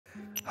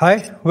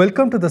Hi,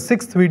 welcome to the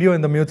 6th video in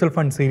the mutual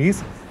fund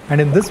series,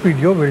 and in this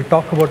video we'll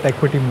talk about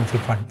equity mutual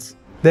funds.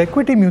 The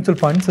equity mutual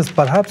funds is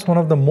perhaps one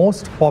of the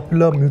most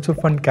popular mutual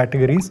fund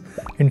categories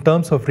in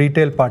terms of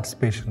retail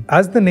participation.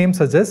 As the name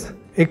suggests,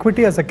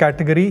 equity as a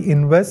category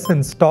invests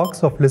in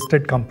stocks of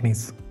listed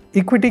companies.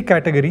 Equity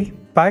category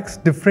packs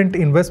different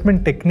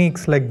investment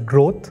techniques like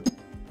growth,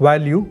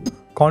 value,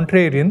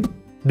 contrarian,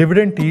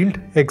 dividend yield,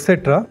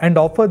 etc. and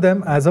offer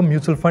them as a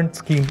mutual fund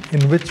scheme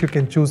in which you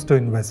can choose to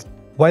invest.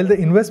 While the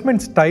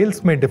investment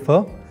styles may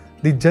differ,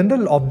 the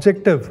general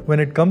objective when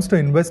it comes to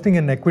investing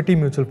in equity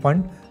mutual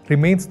fund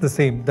remains the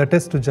same, that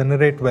is to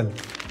generate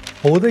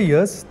wealth. Over the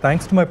years,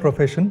 thanks to my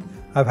profession,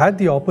 I've had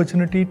the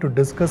opportunity to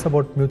discuss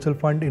about mutual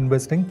fund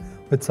investing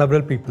with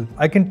several people.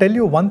 I can tell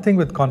you one thing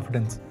with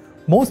confidence.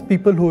 Most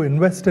people who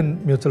invest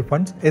in mutual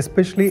funds,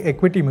 especially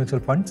equity mutual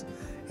funds,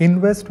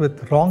 invest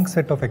with wrong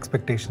set of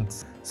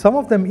expectations. Some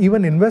of them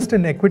even invest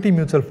in equity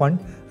mutual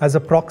fund as a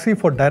proxy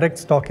for direct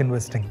stock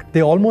investing.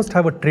 They almost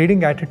have a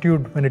trading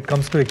attitude when it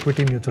comes to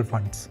equity mutual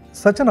funds.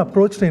 Such an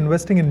approach to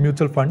investing in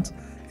mutual funds,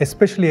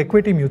 especially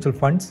equity mutual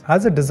funds,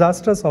 has a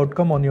disastrous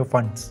outcome on your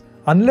funds.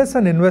 Unless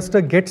an investor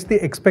gets the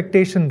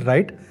expectation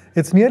right,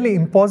 it's nearly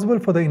impossible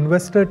for the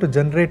investor to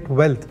generate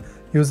wealth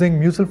using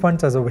mutual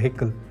funds as a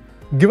vehicle.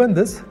 Given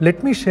this,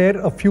 let me share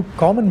a few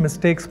common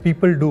mistakes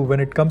people do when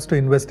it comes to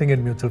investing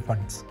in mutual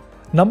funds.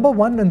 Number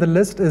one in the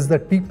list is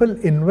that people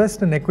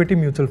invest in equity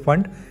mutual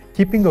fund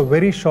keeping a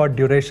very short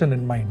duration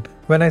in mind.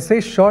 When I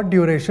say short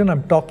duration,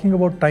 I'm talking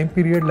about time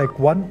period like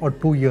 1 or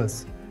 2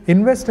 years.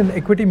 Invest in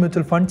equity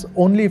mutual funds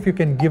only if you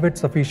can give it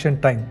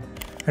sufficient time.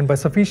 And by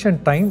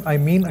sufficient time, I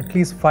mean at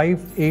least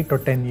 5, 8 or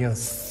 10 years.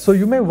 So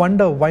you may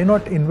wonder why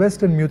not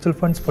invest in mutual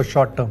funds for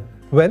short term.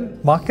 Well,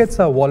 markets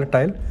are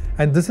volatile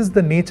and this is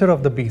the nature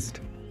of the beast.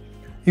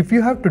 If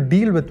you have to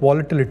deal with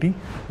volatility,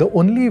 the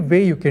only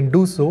way you can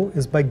do so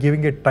is by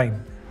giving it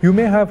time. You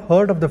may have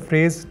heard of the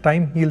phrase,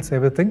 time heals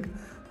everything.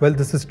 Well,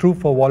 this is true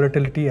for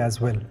volatility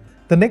as well.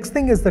 The next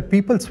thing is that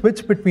people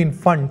switch between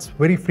funds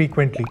very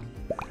frequently.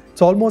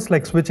 It's almost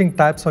like switching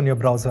tabs on your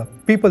browser.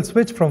 People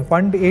switch from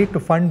fund A to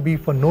fund B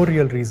for no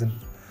real reason.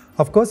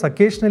 Of course,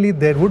 occasionally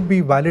there would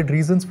be valid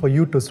reasons for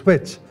you to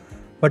switch,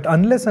 but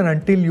unless and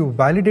until you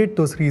validate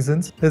those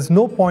reasons, there's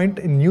no point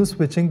in you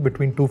switching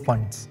between two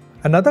funds.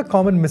 Another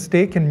common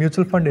mistake in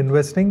mutual fund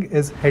investing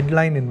is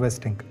headline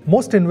investing.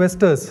 Most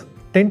investors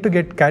tend to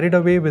get carried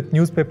away with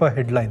newspaper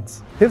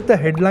headlines. If the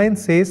headline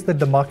says that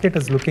the market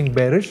is looking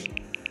bearish,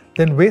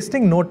 then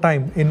wasting no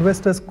time,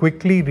 investors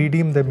quickly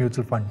redeem their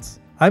mutual funds.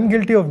 I'm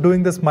guilty of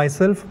doing this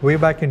myself way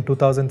back in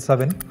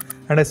 2007,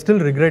 and I still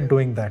regret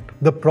doing that.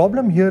 The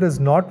problem here is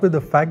not with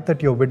the fact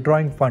that you're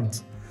withdrawing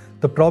funds.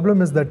 The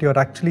problem is that you're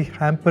actually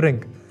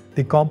hampering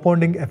the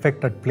compounding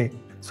effect at play.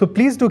 So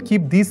please do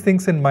keep these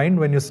things in mind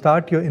when you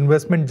start your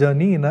investment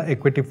journey in an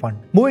equity fund.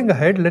 Moving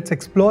ahead, let's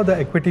explore the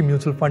equity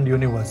mutual fund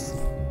universe.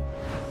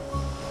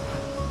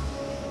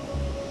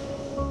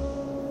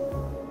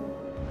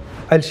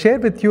 I'll share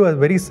with you a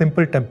very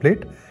simple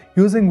template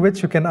using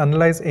which you can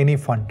analyze any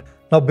fund.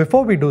 Now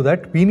before we do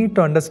that, we need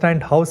to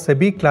understand how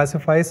SEBI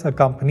classifies a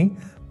company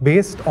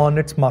based on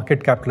its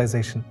market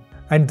capitalization.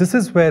 And this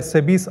is where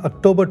SEBI's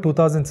October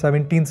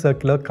 2017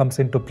 circular comes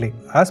into play.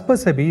 As per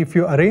SEBI, if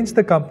you arrange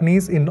the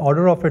companies in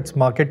order of its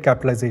market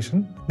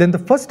capitalization, then the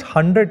first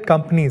 100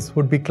 companies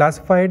would be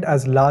classified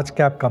as large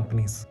cap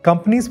companies.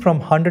 Companies from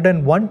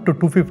 101 to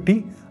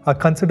 250 are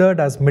considered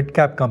as mid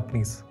cap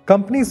companies.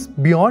 Companies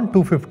beyond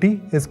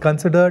 250 is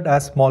considered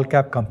as small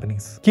cap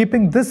companies.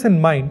 Keeping this in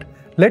mind,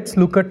 let's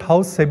look at how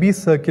SEBI's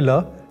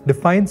circular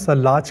defines a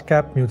large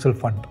cap mutual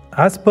fund.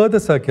 As per the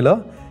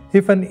circular,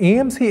 if an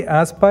AMC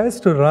aspires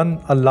to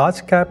run a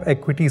large cap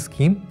equity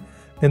scheme,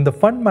 then the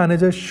fund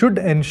manager should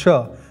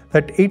ensure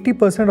that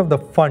 80% of the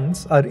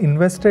funds are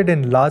invested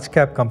in large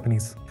cap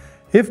companies.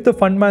 If the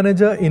fund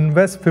manager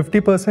invests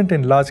 50%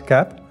 in large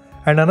cap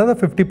and another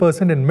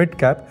 50% in mid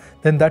cap,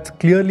 then that's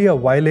clearly a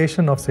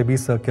violation of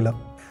SEBI's circular.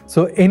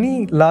 So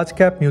any large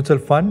cap mutual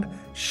fund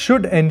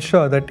should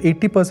ensure that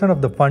 80%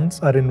 of the funds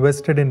are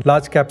invested in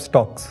large cap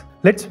stocks.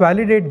 Let's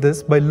validate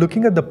this by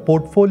looking at the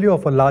portfolio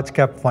of a large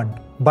cap fund.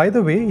 By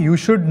the way, you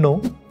should know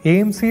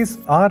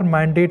AMCs are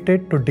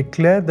mandated to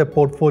declare their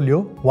portfolio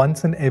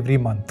once in every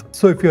month.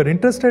 So if you're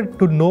interested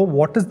to know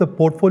what is the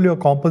portfolio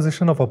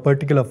composition of a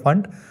particular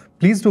fund,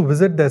 please do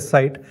visit their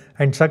site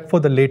and check for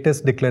the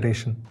latest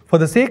declaration. For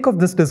the sake of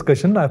this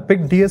discussion, I've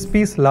picked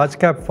DSP's large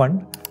cap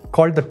fund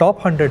called the Top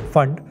 100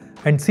 Fund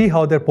and see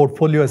how their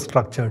portfolio is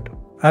structured.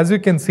 As you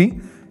can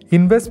see,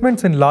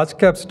 investments in large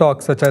cap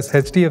stocks such as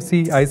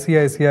HDFC,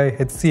 ICICI,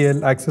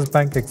 HCL, Axis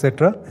Bank,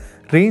 etc.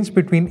 range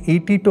between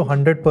 80 to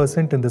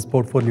 100% in this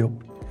portfolio.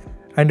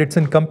 And it's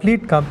in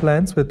complete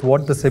compliance with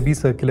what the SEBI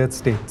circular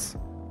states.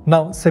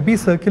 Now, SEBI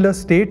circular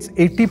states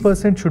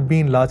 80% should be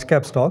in large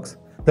cap stocks.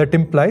 That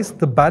implies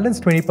the balance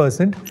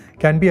 20%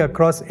 can be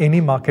across any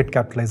market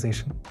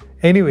capitalization.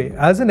 Anyway,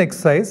 as an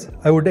exercise,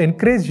 I would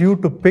encourage you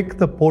to pick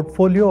the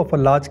portfolio of a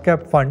large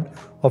cap fund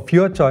of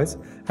your choice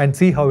and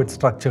see how it's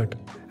structured.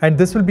 and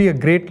this will be a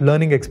great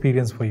learning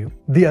experience for you.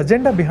 The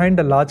agenda behind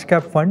a large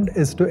cap fund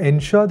is to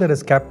ensure there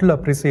is capital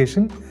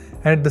appreciation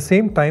and at the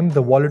same time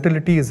the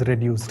volatility is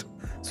reduced.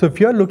 So if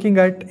you're looking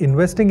at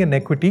investing in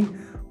equity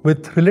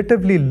with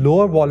relatively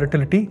lower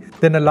volatility,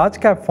 then a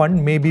large cap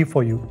fund may be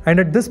for you. And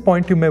at this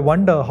point you may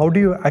wonder, how do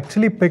you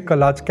actually pick a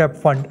large cap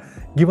fund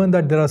given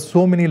that there are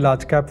so many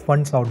large cap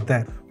funds out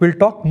there? We'll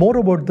talk more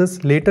about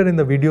this later in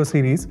the video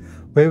series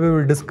where we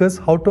will discuss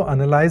how to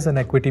analyze an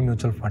equity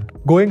mutual fund.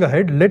 Going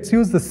ahead, let's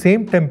use the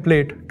same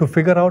template to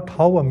figure out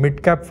how a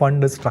mid-cap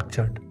fund is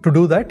structured. To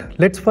do that,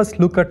 let's first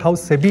look at how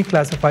SEBI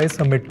classifies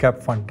a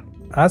mid-cap fund.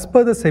 As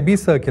per the SEBI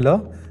circular,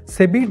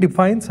 SEBI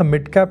defines a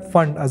mid-cap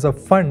fund as a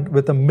fund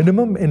with a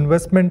minimum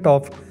investment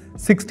of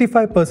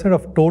 65%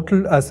 of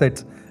total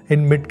assets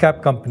in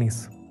mid-cap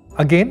companies.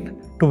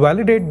 Again, to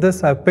validate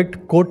this, I've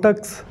picked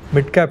Kotak's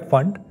mid-cap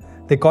fund.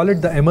 They call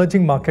it the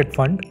Emerging Market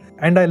Fund,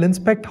 and I'll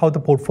inspect how the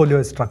portfolio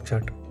is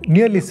structured.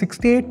 Nearly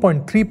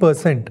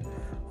 68.3%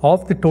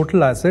 of the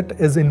total asset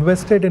is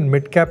invested in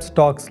mid-cap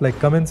stocks like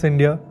Cummins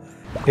India,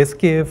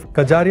 SKF,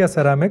 Kajaria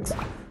Ceramics,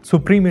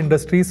 Supreme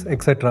Industries,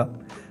 etc.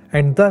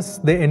 And thus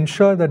they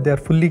ensure that they are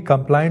fully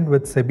compliant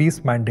with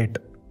SEBI's mandate.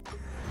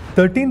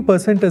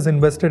 13% is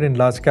invested in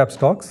large cap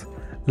stocks,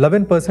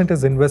 11%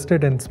 is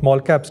invested in small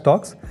cap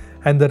stocks,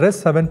 and the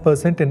rest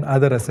 7% in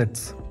other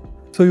assets.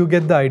 So you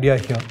get the idea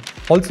here.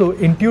 Also,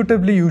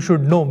 intuitively you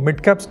should know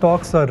mid-cap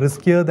stocks are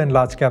riskier than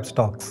large cap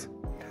stocks.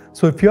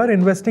 So if you are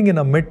investing in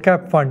a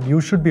mid-cap fund,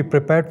 you should be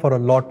prepared for a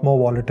lot more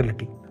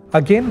volatility.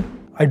 Again,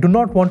 I do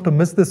not want to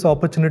miss this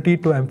opportunity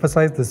to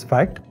emphasize this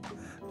fact.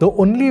 The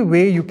only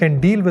way you can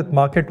deal with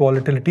market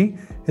volatility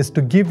is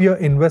to give your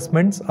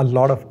investments a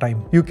lot of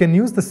time. You can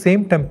use the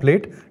same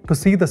template to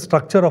see the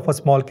structure of a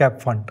small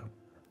cap fund.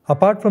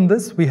 Apart from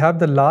this, we have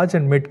the large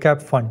and mid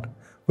cap fund,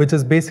 which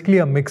is basically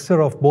a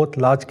mixture of both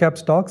large cap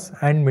stocks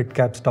and mid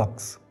cap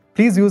stocks.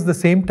 Please use the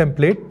same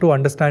template to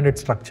understand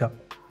its structure.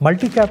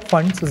 Multi-cap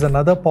funds is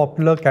another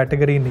popular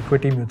category in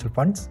equity mutual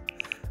funds.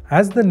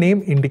 As the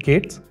name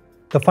indicates,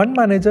 the fund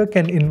manager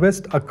can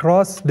invest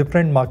across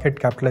different market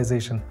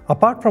capitalization.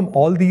 Apart from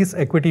all these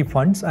equity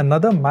funds,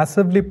 another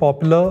massively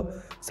popular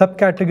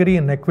subcategory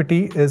in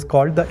equity is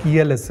called the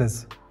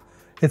ELSS.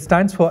 It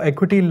stands for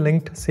Equity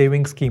Linked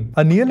Savings Scheme.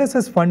 An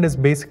ELSS fund is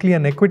basically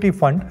an equity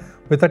fund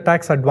with a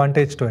tax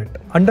advantage to it.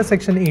 Under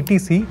Section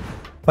 80C,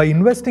 by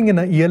investing in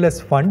an ELS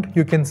fund,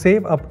 you can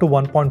save up to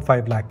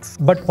 1.5 lakhs.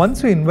 But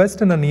once you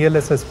invest in an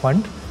ELSS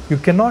fund, you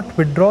cannot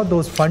withdraw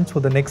those funds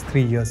for the next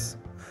 3 years.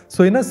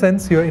 So in a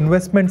sense, your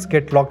investments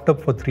get locked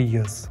up for 3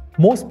 years.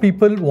 Most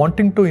people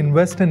wanting to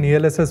invest in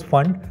ELSS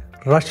fund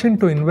rush in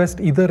to invest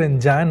either in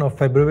Jan or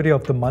February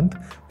of the month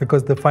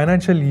because the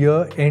financial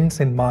year ends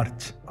in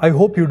March. I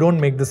hope you don't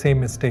make the same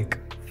mistake.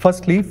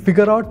 Firstly,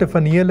 figure out if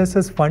an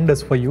ELSS fund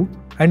is for you,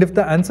 and if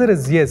the answer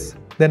is yes,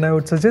 then I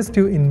would suggest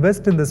you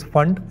invest in this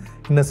fund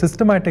in a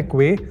systematic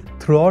way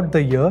throughout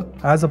the year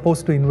as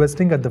opposed to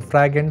investing at the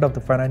fag end of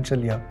the financial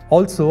year.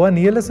 Also, an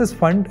ELSS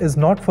fund is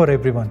not for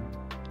everyone.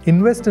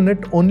 Invest in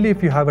it only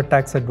if you have a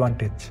tax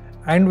advantage.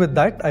 And with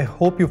that, I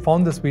hope you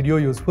found this video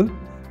useful.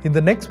 In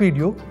the next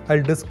video,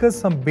 I'll discuss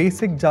some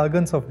basic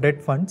jargons of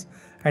debt funds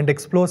and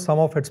explore some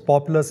of its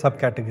popular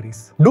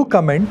subcategories. Do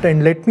comment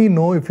and let me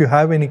know if you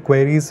have any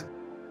queries